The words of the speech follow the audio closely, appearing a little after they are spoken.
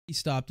He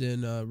stopped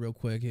in real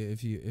quick.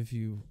 If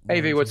you. Hey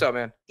V, what's up,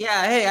 man?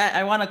 Yeah, hey,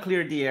 I want to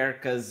clear the air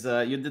because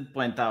you did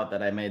point out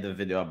that I made a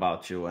video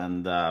about you,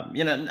 and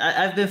you know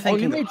I've been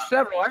thinking. Oh, you made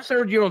several. I've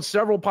heard you on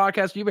several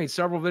podcasts. You made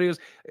several videos.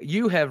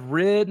 You have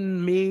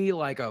ridden me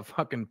like a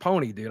fucking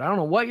pony, dude. I don't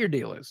know what your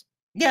deal is.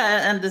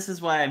 Yeah, and this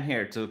is why I'm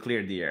here, to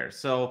clear the air.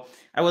 So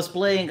I was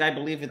playing. I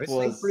believe it was.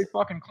 Seems pretty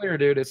fucking clear,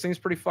 dude. It seems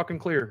pretty fucking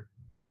clear.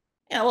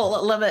 Yeah,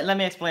 well, let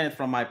me explain it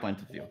from my point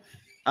of view.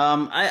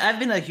 I've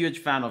been a huge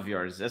fan of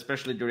yours,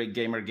 especially during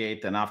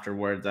Gamergate and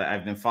afterwards.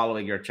 I've been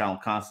following your channel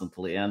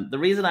constantly. And the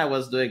reason I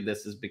was doing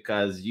this is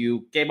because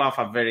you came off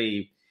a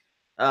very,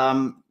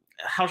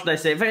 how should I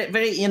say, very,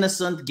 very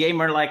innocent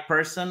gamer-like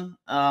person.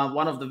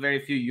 One of the very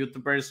few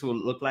YouTubers who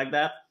look like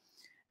that.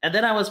 And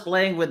then I was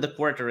playing with the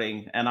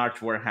Quartering and Arch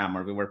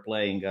Warhammer. We were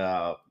playing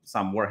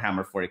some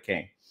Warhammer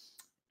 40K.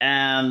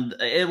 And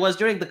it was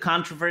during the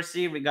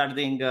controversy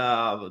regarding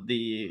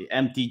the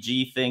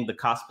MTG thing, the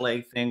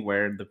cosplay thing,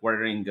 where the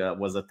Quartering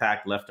was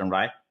attacked left and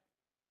right.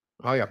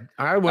 Oh, yeah.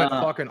 I went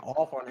fucking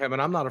off on him,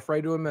 and I'm not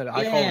afraid to admit it.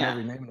 I called him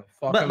every name in the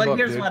fucking book,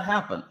 here's dude. what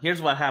happened.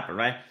 Here's what happened,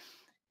 right?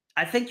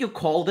 I think you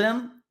called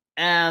him,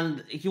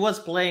 and he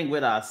was playing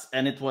with us,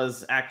 and it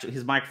was actually,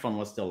 his microphone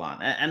was still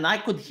on. And I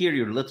could hear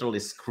you literally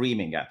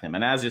screaming at him.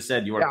 And as you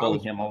said, you were calling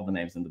him all the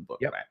names in the book,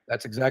 right?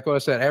 That's exactly what I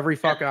said. Every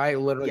fucking, I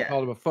literally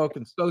called him a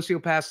fucking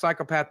sociopath,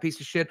 psychopath,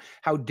 piece of shit.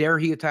 How dare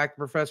he attack the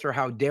professor?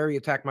 How dare he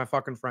attack my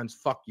fucking friends?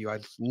 Fuck you. I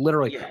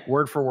literally,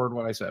 word for word,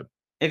 what I said.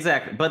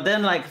 Exactly. But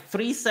then like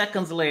 3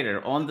 seconds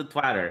later on the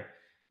Twitter,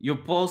 you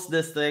post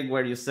this thing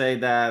where you say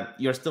that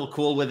you're still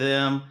cool with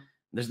him.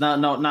 There's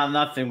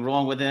nothing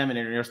wrong with him, and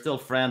you're still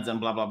friends, and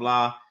blah blah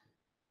blah.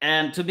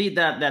 And to me,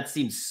 that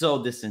seems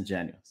so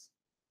disingenuous.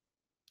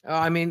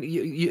 I mean,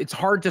 it's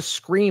hard to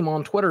scream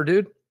on Twitter,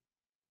 dude.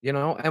 You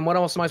know, and what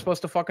else am I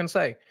supposed to fucking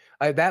say?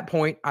 At that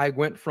point, I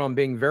went from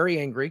being very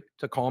angry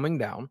to calming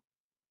down.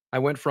 I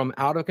went from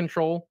out of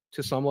control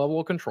to some level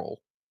of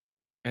control,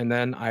 and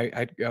then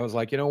I was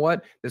like, you know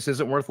what? This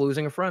isn't worth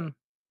losing a friend.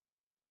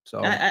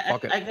 So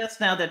I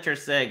guess now that you're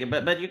saying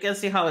it, but you can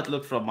see how it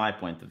looked from my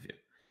point of view.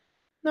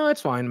 No,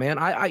 it's fine, man.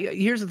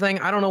 Here's the thing.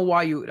 I don't know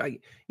why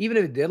even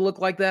if it did look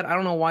like that, I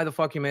don't know why the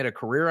fuck you made a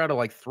career out of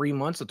like 3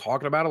 months of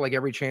talking about it like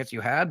every chance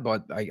you had.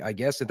 But I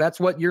guess if that's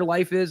what your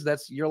life is,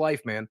 that's your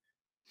life, man.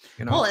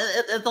 You know? Well,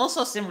 it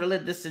also seemed really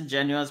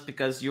disingenuous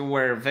because you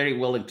were very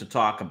willing to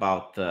talk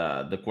about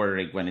the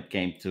Quartering when it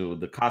came to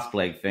the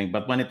cosplay thing.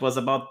 But when it was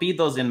about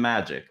pedos in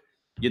Magic,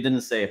 you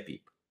didn't say a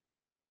peep.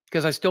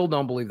 Because I still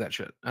don't believe that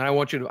shit. And I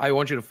want you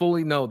to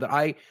fully know that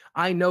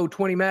I know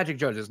 20 Magic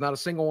judges, not a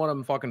single one of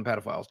them fucking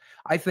pedophiles.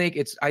 I think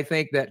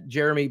that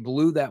Jeremy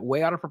blew that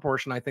way out of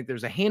proportion. I think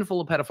there's a handful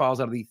of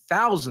pedophiles out of the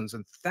thousands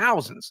and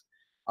thousands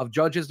of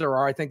judges there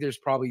are. I think there's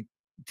probably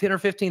 10 or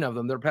 15 of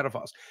them, they're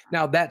pedophiles.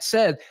 Now, that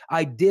said,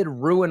 I did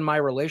ruin my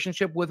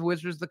relationship with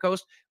Wizards of the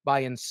Coast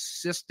by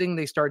insisting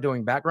they start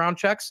doing background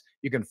checks.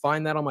 You can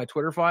find that on my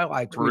Twitter file.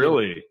 I tweeted,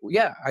 really?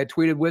 Yeah, I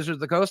tweeted Wizards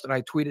of the Coast, and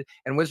I tweeted,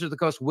 and Wizards of the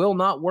Coast will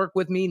not work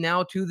with me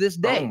now to this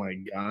day. Oh my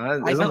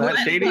God. Isn't that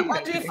shady?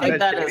 Why do you think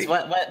that is?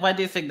 Why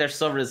do you think they're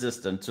so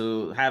resistant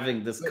to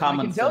having this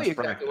common sense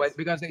practice?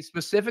 Because they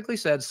specifically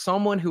said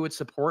someone who would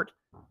support,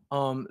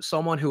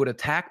 someone who would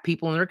attack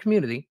people in their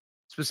community,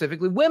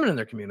 specifically women in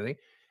their community.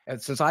 And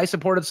since I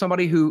supported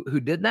somebody who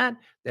did that,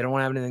 they don't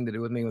want to have anything to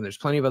do with me when there's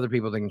plenty of other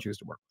people they can choose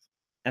to work with.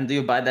 And do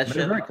you buy that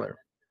shit? Very clear.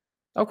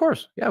 Of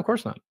course. Yeah, of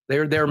course not.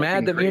 They're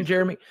mad that me and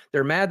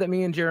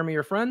Jeremy,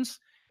 are friends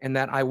and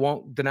that I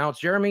won't denounce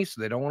Jeremy, so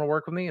they don't want to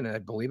work with me, and I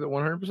believe it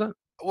 100%.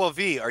 Well,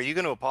 V, are you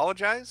going to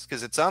apologize?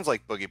 Because it sounds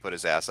like Boogie put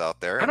his ass out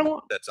there. I don't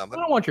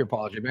want your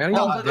apology, man.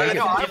 I want to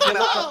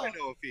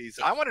know if he's.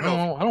 I want to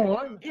know. I don't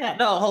want. Yeah,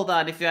 no, hold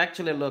on. If you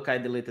actually look, I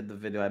deleted the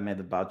video I made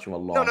about you a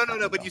long time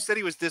ago. But you said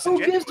he was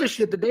disingenuous. Who gives a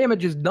shit? The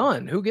damage is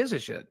done. Who gives a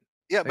shit?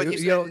 Yeah, but you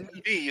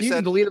said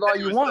can delete it all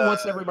you want.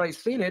 Once everybody's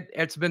seen it,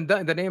 it's been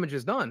done. The damage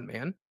is done,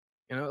 man.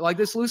 You know, like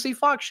this Lucy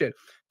Fox shit.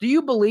 Do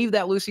you believe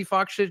that Lucy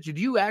Fox shit? Did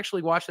you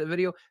actually watch that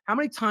video? How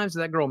many times did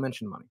that girl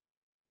mention money?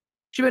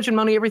 She mentioned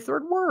money every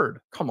third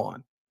word. Come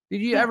on.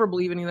 Did you ever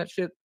believe any of that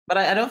shit? But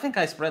I don't think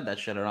I spread that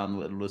shit around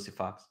with Lucy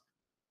Fox.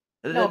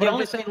 No, the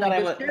only thing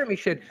that this Jeremy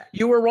shit.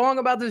 You were wrong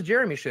about this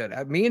Jeremy shit.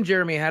 Me and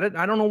Jeremy had it.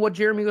 I don't know what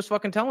Jeremy was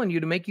fucking telling you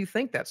to make you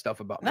think that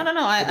stuff about me. No.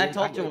 I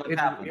told you what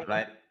happened,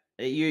 right?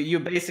 You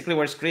basically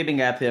were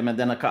screaming at him, and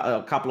then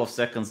a couple of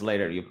seconds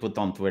later, you put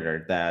on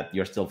Twitter that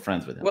you're still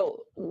friends with him.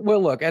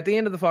 Well, look. At the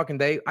end of the fucking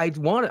day, I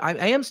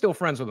am still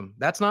friends with him.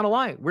 That's not a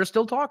lie. We're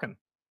still talking.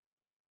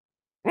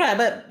 Right,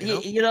 but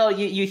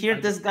you hear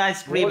this guy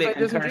screaming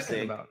and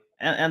cursing,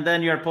 and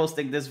then you're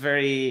posting this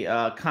very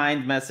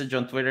kind message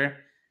on Twitter.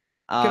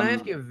 Can I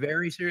ask you a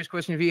very serious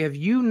question, V? Have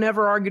you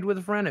never argued with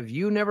a friend? Have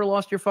you never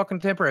lost your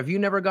fucking temper? Have you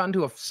never gotten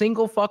into a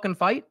single fucking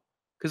fight?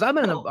 Because I've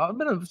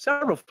been in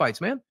several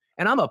fights, man.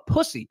 And I'm a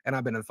pussy, and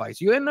I've been in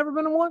fights. You ain't never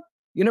been in one?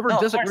 You never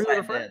disagree with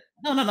a friend?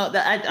 No.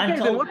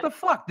 Then what the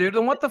fuck, dude?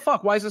 Then what the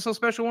fuck? Why is it so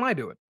special when I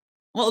do it?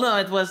 Well, no,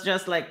 it was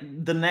just like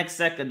the next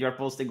second you're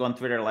posting on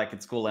Twitter like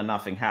it's cool and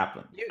nothing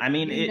happened.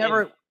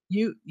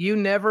 You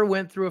never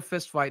went through a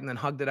fist fight and then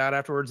hugged it out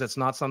afterwards. That's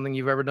not something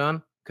you've ever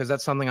done, because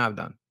that's something I've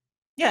done.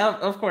 Yeah,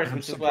 of course, I'm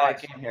which is why I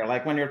surprised. came here.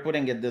 Like when you're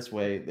putting it this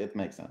way, it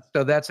makes sense.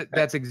 So that's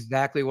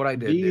exactly what I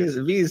did.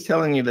 V is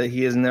telling you that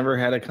he has never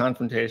had a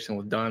confrontation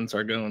with Don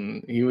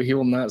Sargon. He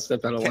will not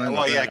step out of line.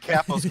 Well, with yeah,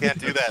 that. Capos can't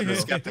do that in the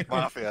Skeptic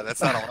Mafia.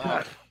 That's not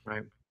allowed.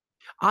 Right.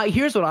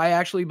 Here's what I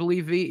actually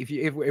believe, V.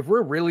 If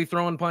we're really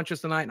throwing punches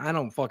tonight, and I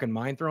don't fucking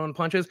mind throwing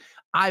punches,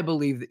 I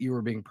believe that you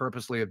were being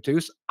purposely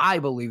obtuse. I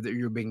believe that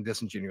you're being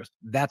disingenuous.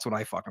 That's what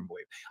I fucking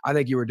believe. I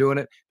think you were doing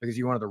it because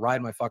you wanted to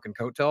ride my fucking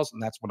coattails,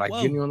 and that's what I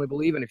genuinely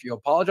believe. And if you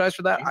apologize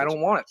for that, I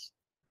don't want it.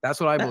 That's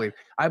what I believe.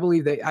 I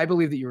believe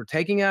that you were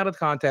taking it out of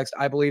context.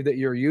 I believe that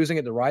you're using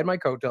it to ride my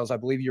coattails. I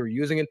believe you were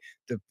using it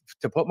to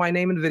put my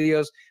name in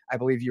videos. I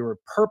believe you were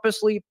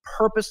purposely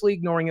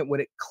ignoring it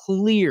when it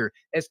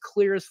as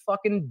clear as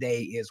fucking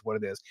day is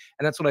what it is.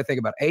 And that's what I think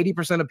about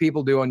 80% of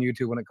people do on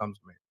YouTube when it comes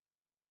to me.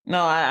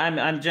 No,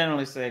 I'm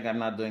generally saying I'm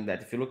not doing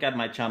that. If you look at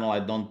my channel, I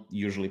don't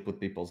usually put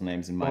people's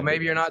names in my. Well,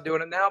 maybe you're not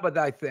doing it now, but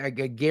I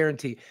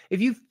guarantee if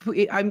you,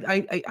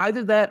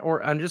 either that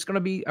or I'm just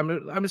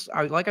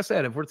like I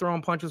said, if we're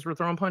throwing punches, we're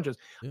throwing punches.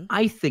 Yeah.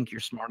 I think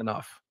you're smart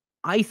enough.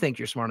 I think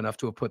you're smart enough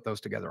to have put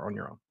those together on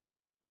your own,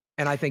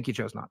 and I think you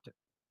chose not to.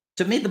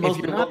 To me, the most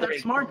if you're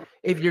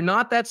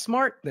not that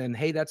smart, then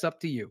hey, that's up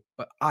to you.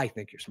 But I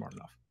think you're smart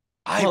enough.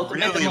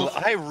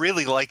 I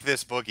really like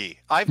this Boogie.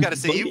 I've got to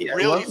say, Boogie, you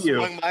really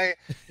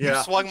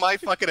swung my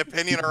fucking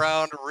opinion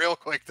around real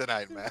quick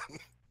tonight, man.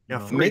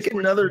 Yeah, make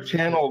another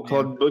channel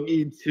called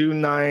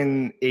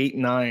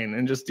Boogie2988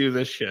 and just do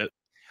this shit.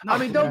 I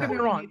mean, don't get me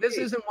wrong. This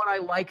isn't what I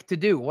like to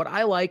do. What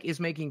I like is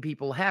making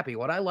people happy.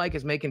 What I like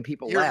is making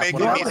people laugh.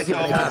 Making me so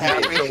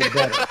happy.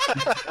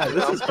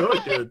 This is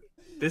good, dude.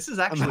 This is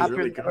actually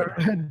really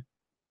good.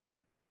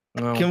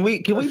 Can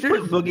we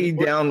put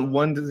Boogie down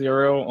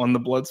 1-0 on the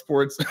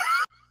Bloodsports?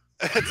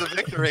 It's a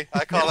victory.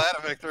 I call that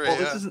a victory.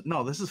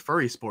 Well, this is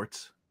furry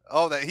sports.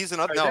 Oh, he's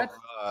another.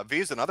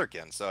 V's another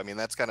kin. So I mean,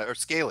 that's kind of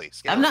scaly.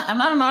 I'm not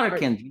another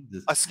kin.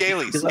 Jesus. A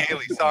scaly.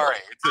 Sorry,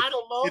 I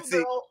don't know.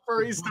 They're all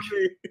furries to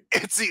me.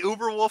 It's the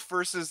Uber Wolf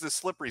versus the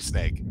slippery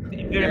snake.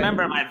 If you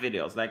remember my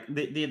videos, like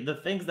the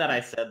things that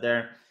I said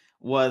there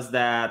was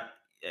that.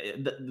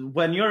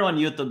 When you're on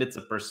YouTube, it's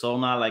a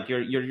persona. Like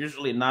you're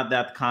usually not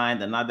that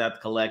kind and not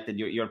that collected.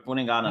 You're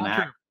putting on an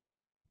act.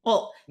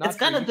 Well, it's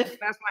kind of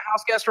different. Ask my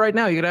house guest right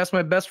now. You could ask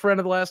my best friend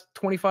of the last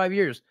 25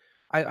 years.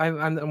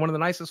 I'm one of the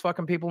nicest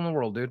fucking people in the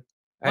world, dude.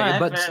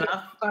 But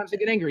sometimes I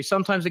get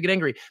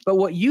angry. But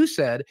what you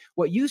said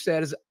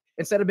is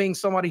instead of being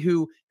somebody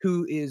who's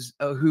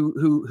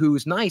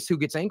nice, who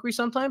gets angry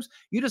sometimes,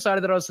 you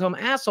decided that I was some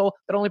asshole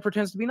that only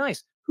pretends to be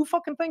nice. Who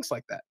fucking thinks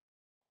like that?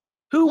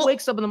 Who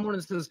wakes up in the morning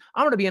and says,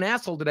 I'm going to be an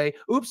asshole today.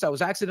 Oops, I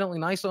was accidentally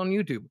nice on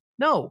YouTube.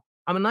 No,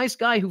 I'm a nice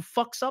guy who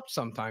fucks up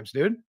sometimes,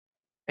 dude.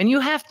 And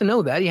you have to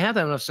know that. You have to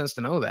have enough sense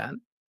to know that.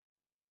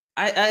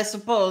 I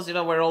suppose,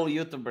 we're all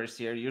YouTubers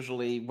here.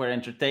 Usually we're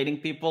entertaining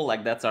people.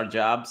 Like that's our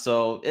job.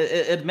 So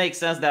it makes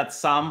sense that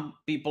some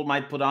people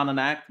might put on an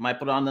act, might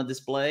put on a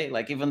display.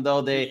 Like even though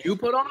you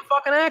put on a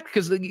fucking act,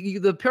 because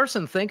the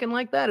person thinking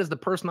like that is the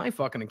person I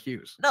fucking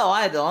accuse. No,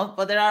 I don't.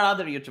 But there are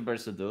other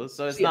YouTubers who do.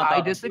 So it's not.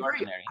 I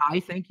disagree. I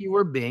think you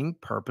were being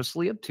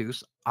purposely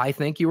obtuse. I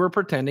think you were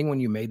pretending when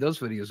you made those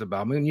videos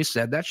about me and you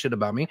said that shit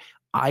about me.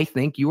 I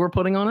think you were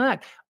putting on an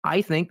act.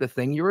 I think the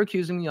thing you were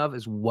accusing me of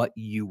is what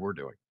you were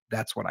doing.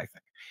 That's what I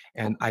think.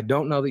 And I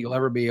don't know that you'll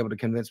ever be able to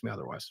convince me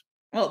otherwise.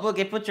 Well,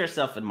 okay, put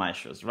yourself in my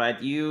shoes,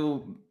 right?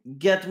 You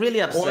get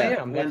really upset. Well,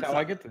 I am. That's how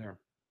I get there.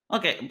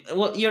 Okay,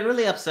 well, you're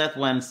really upset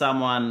when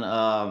someone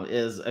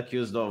is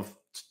accused of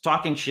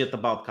talking shit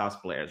about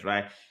cosplayers,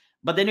 right?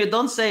 But then you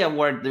don't say a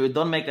word, you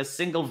don't make a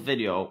single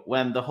video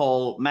when the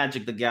whole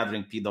Magic the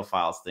Gathering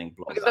pedophiles thing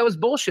blows up. That was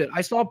bullshit. I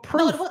saw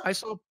proof. I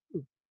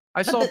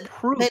saw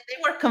proof. They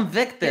were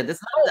convicted. It's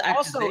not the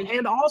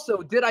accusation. Also,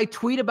 did I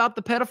tweet about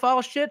the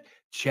pedophile shit?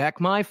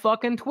 Check my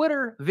fucking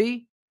Twitter,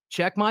 V.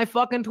 Check my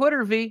fucking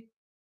Twitter, V.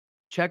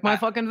 Check my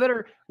fucking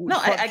Twitter. No,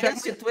 I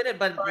guess you tweeted,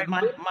 but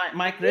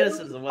my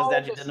criticism was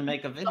that you didn't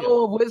make a video.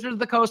 So Wizards of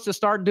the Coast to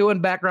start doing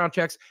background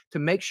checks to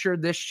make sure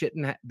this shit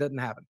doesn't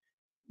happen.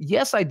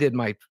 Yes, I did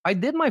my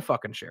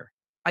fucking share.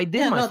 I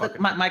did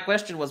my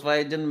question was why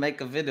you didn't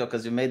make a video,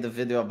 because you made the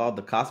video about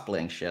the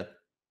cosplaying shit.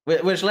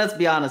 Which, let's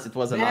be honest, it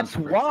was a That's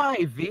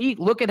why, V.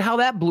 Look at how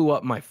that blew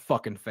up my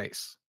fucking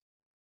face.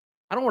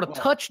 I don't want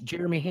to touch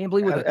Jeremy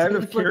Hambley with a 10-foot Out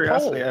of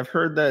curiosity, pole. I've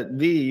heard that,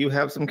 V, you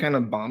have some kind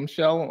of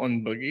bombshell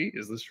on Boogie.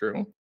 Is this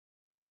true?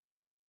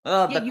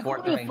 You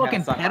called me a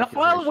fucking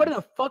pedophile? What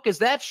the fuck is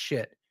that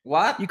shit?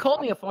 What? You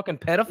called me a fucking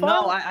pedophile?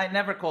 No, I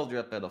never called you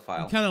a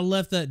pedophile. You kind of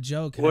left that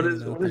joke. What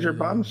is your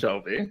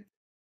bombshell, V?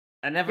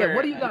 I never. Yeah,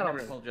 what do you got on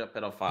called you a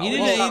pedophile? You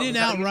didn't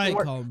outright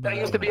call him. I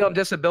used to be on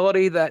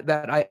disability. That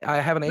I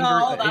have an anger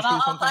issue.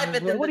 I'll type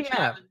it in what the do you chat.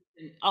 have?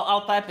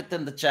 I'll type it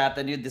in the chat,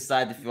 and you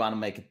decide if you want to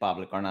make it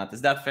public or not.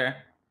 Is that fair?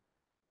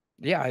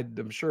 Yeah,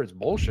 I'm sure it's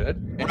bullshit.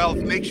 Well,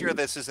 make sure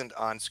this isn't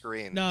on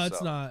screen. No,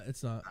 it's not.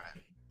 It's not.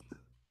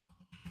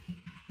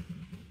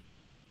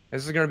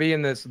 This is going to be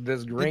in this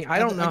green. I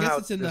don't know how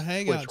it's in the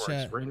Hangout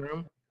chat. Green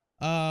room.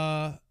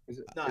 Is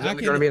it I going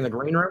can- to be in the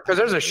green room? Because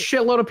there's a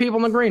shitload of people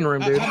in the green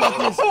room, dude. how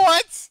about this?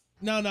 What?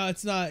 No,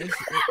 it's not.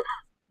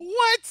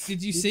 What?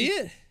 Did you see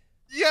it?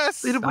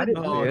 Yes. I didn't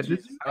Oh, see it.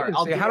 Jesus. I didn't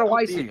I'll see it. do How it. do I'll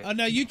I do see it. it? Oh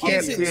no, you Can't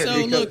can't see see it. it So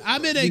because look,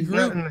 I'm in a he's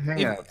not group. in the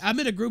Hangouts. I'm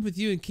in a group with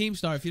you and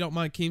Keemstar. If you don't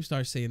mind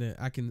Keemstar seeing it,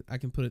 I can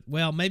put it.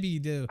 Well, maybe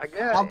you do. I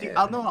guess. I'll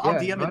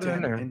DM put it to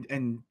in there.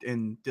 him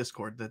in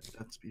Discord.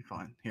 That's be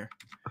fine. Here.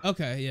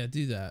 Okay, yeah,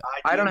 do that.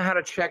 I don't know how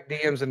to check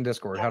DMs in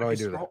Discord. How do I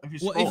do that?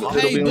 Well, Well,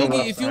 hey be on the Boogie,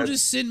 left if you'll side.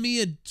 just send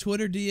me a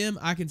Twitter DM,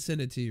 I can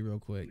send it to you real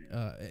quick.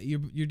 Your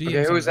DMs.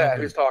 Okay, who's are that?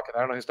 open. Who's talking?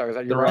 I don't know who's talking. Is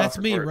that your That's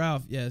Ralph me, retort?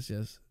 Ralph. Yes.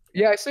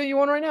 Yeah, I sent you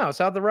one right now.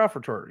 It's out the Ralph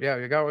retort. Yeah,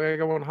 you got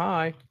one.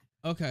 Hi.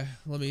 Okay,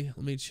 let me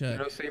You check.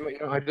 know, see,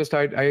 I just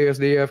typed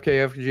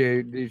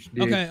ISDFKFG.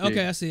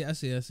 Okay, I see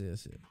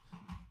it.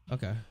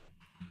 Okay.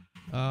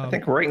 I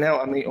think right now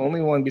I'm the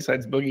only one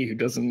besides Boogie who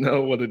doesn't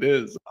know what it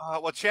is.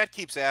 Well, chat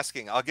keeps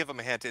asking. I'll give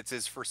him a hint. It's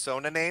his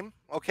persona name.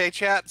 Okay,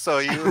 chat. So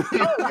you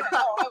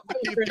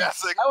keep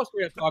guessing. I was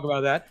going to talk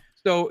about that.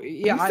 So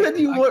yeah, You said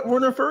you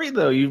weren't a furry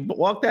though. You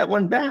walked that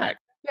one back.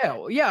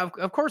 Yeah,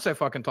 of course I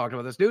fucking talked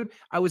about this, dude.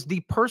 I was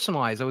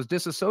depersonalized. I was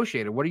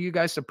disassociated. What are you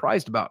guys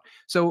surprised about?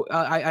 So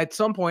I at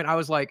some point I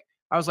was like,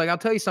 I'll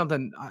tell you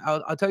something.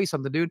 I'll tell you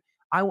something, dude.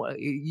 I'm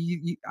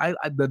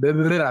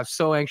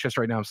so anxious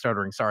right now. I'm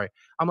stuttering. Sorry.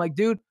 I'm like,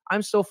 dude,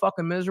 I'm so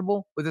fucking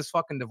miserable with this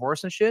fucking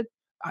divorce and shit.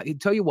 I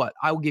tell you what,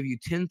 I will give you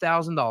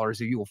 $10,000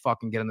 if you will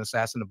fucking get an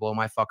assassin to blow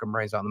my fucking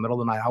brains out in the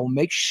middle of the night. I will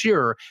make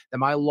sure that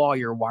my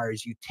lawyer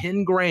wires you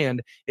 10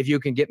 grand if you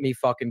can get me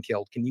fucking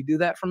killed. Can you do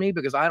that for me?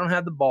 Because I don't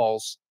have the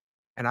balls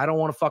and I don't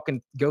want to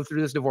fucking go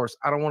through this divorce.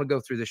 I don't want to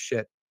go through this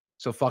shit.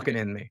 So fucking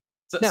end me.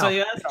 So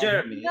you asked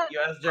Jeremy. You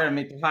asked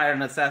Jeremy to hire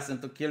an assassin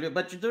to kill you,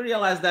 but you do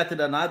realize that in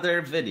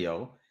another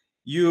video,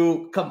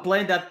 you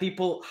complained that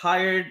people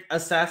hired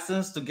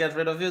assassins to get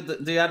rid of you.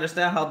 Do you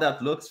understand how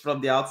that looks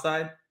from the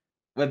outside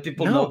when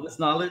people know this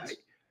knowledge?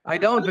 I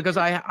don't, because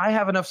I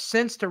have enough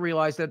sense to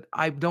realize that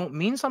I don't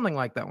mean something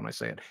like that when I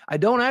say it. I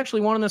don't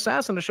actually want an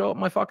assassin to show up at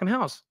my fucking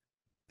house.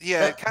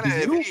 Yeah, kind of.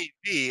 I mean,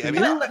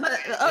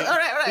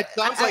 it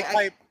sounds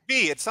like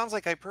it sounds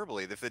like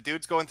hyperbole. If the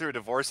dude's going through a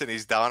divorce and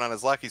he's down on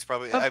his luck, he's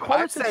probably.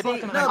 I've said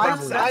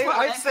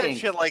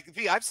shit like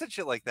I've said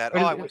shit like that. Oh,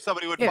 I wish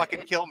somebody would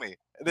fucking kill me.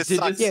 This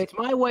sucks. Yeah, it's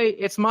my way.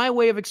 It's my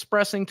way of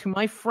expressing to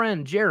my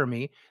friend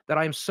Jeremy that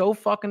I'm so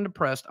fucking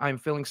depressed. I'm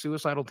feeling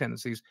suicidal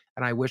tendencies,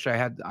 and I wish I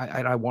had.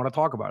 I want to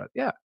talk about it.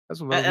 Yeah,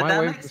 that's my way.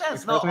 That makes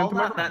sense. No, hold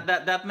on.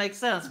 That makes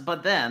sense.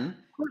 But then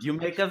you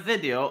make a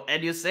video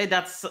and you say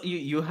that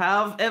you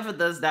have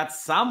evidence that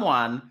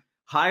someone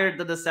hired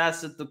the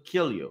assassin to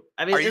kill you.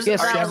 I mean,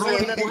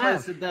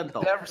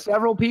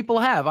 several people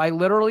have. I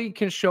literally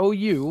can show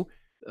you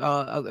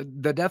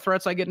the death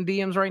threats I get in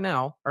DMs right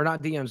now, or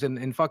not DMs,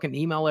 in fucking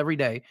email every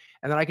day.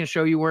 And then I can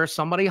show you where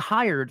somebody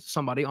hired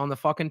somebody on the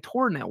fucking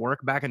Tor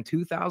network back in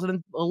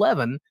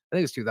 2011. I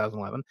think it's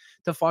 2011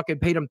 to fucking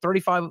paid them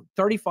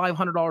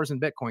 $3,500 in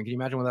Bitcoin. Can you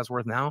imagine what that's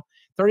worth now?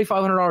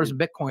 $3,500 in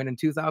Bitcoin in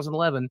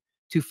 2011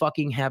 to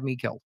fucking have me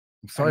killed.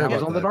 Sorry, I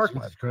was on the dark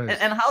web.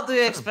 And how do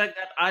you expect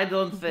that? I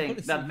don't think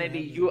that maybe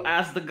you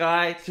asked the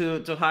guy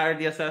to hire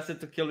the assassin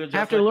to kill you.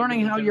 After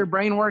learning how your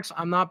brain works,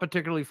 I'm not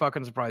particularly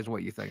fucking surprised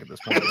what you think at this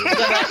point.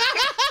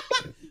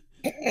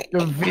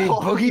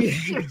 Boogie,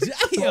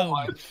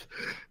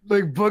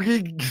 like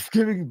Boogie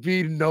giving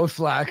B no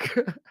slack.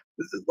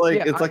 This is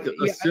like it's like a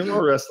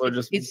sumo wrestler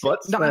just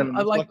butt slam.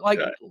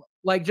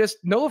 Like just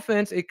no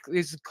offense, it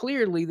is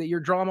clearly that you're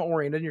drama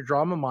oriented, you're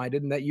drama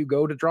minded, and that you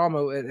go to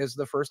drama as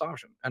the first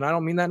option. And I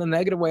don't mean that in a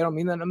negative way. I don't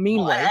mean that in a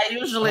mean way. I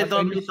usually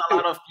don't meet a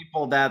lot of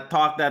people that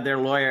talk that their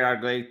lawyer are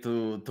going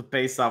to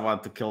pay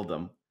someone to kill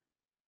them.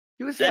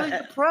 He was really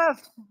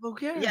depressed.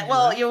 Okay. Yeah,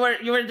 well, you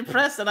were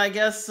depressed, and I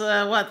guess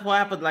what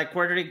happened? Like,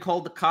 where did he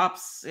call the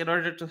cops in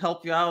order to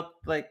help you out?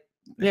 Like,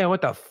 yeah, what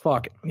the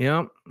fuck?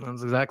 Yeah,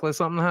 that's exactly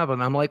something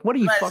happened. I'm like, what are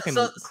you fucking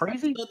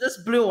crazy? So this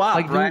blew up,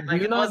 like, right? Do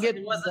you not get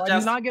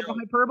the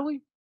hyperbole?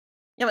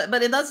 Yeah,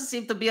 but it doesn't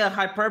seem to be a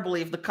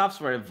hyperbole if the cops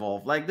were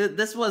involved. Like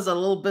this was a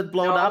little bit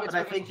blown up, and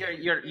I think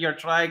you're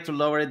trying to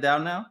lower it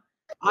down now.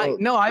 I've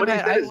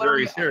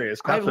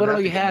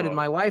literally had in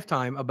my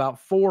lifetime about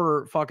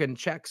 4 fucking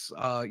checks.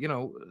 For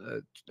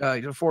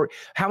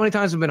how many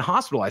times have been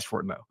hospitalized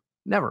for it? No,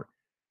 never.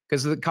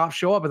 Because the cops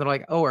show up and they're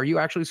like, "Oh, are you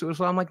actually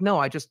suicidal?" I'm like, "No,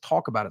 I just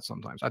talk about it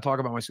sometimes. I talk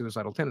about my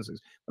suicidal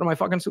tendencies, but am I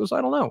fucking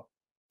suicidal? No."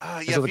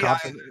 Yeah,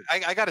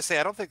 I got to say,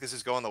 I don't think this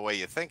is going the way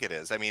you think it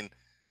is. I mean,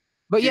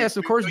 but yes,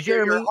 of course,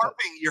 Jeremy,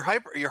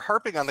 you're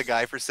harping on the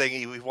guy for saying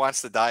he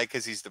wants to die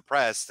because he's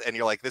depressed, and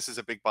you're like, "This is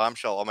a big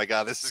bombshell. Oh my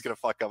god, this is gonna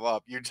fuck him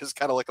up." You're just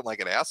kind of looking like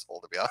an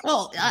asshole, to be honest.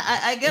 Well,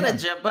 I get it,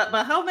 Jim, but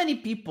how many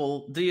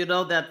people do you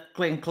know that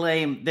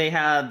claim they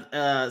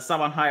had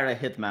someone hire a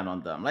hitman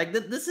on them? Like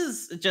this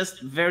is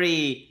just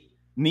very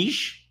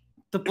niche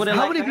to put it.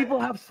 How many people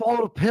have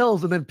swallowed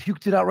pills and then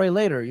puked it out right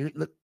later? You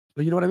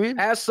know what I mean?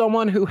 As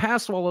someone who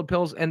has swallowed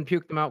pills and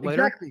puked them out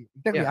later. Exactly.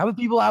 Yeah. How many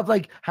people have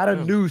had a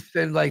noose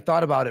and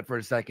thought about it for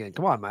a second?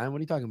 Come on, man. What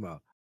are you talking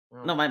about?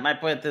 No, my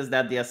point is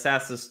that the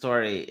assassin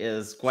story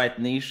is quite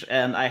niche,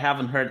 and I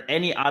haven't heard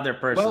any other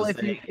person Well,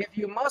 say... if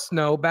you must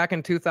know, back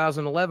in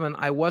 2011,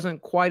 I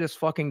wasn't quite as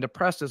fucking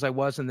depressed as I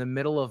was in the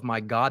middle of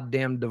my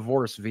goddamn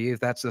divorce, V, if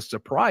that's a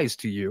surprise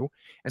to you.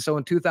 And so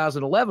in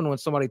 2011, when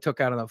somebody took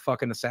out a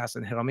fucking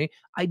assassin hit on me,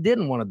 I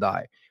didn't want to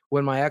die.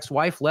 When my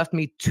ex-wife left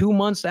me 2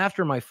 months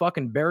after my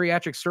fucking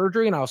bariatric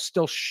surgery and I was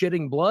still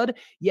shitting blood,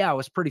 yeah, I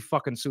was pretty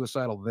fucking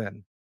suicidal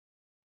then.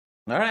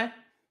 All right.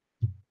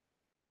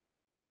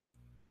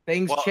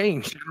 Things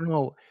change. I don't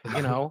know,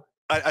 you know.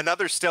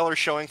 Another stellar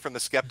showing from the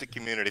skeptic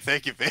community.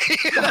 Thank you, V.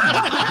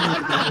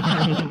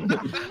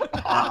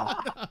 Wow.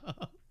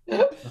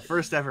 The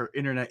first ever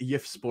internet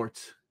YIF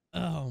sports.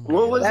 Oh my.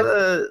 What was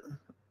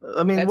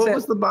what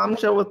was the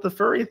bombshell with the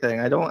furry thing?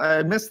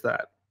 I missed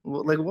that.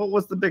 Like, what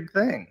was the big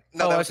thing?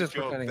 No, I was just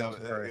pretending I was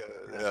a furry.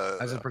 I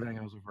was just pretending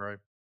I was a furry.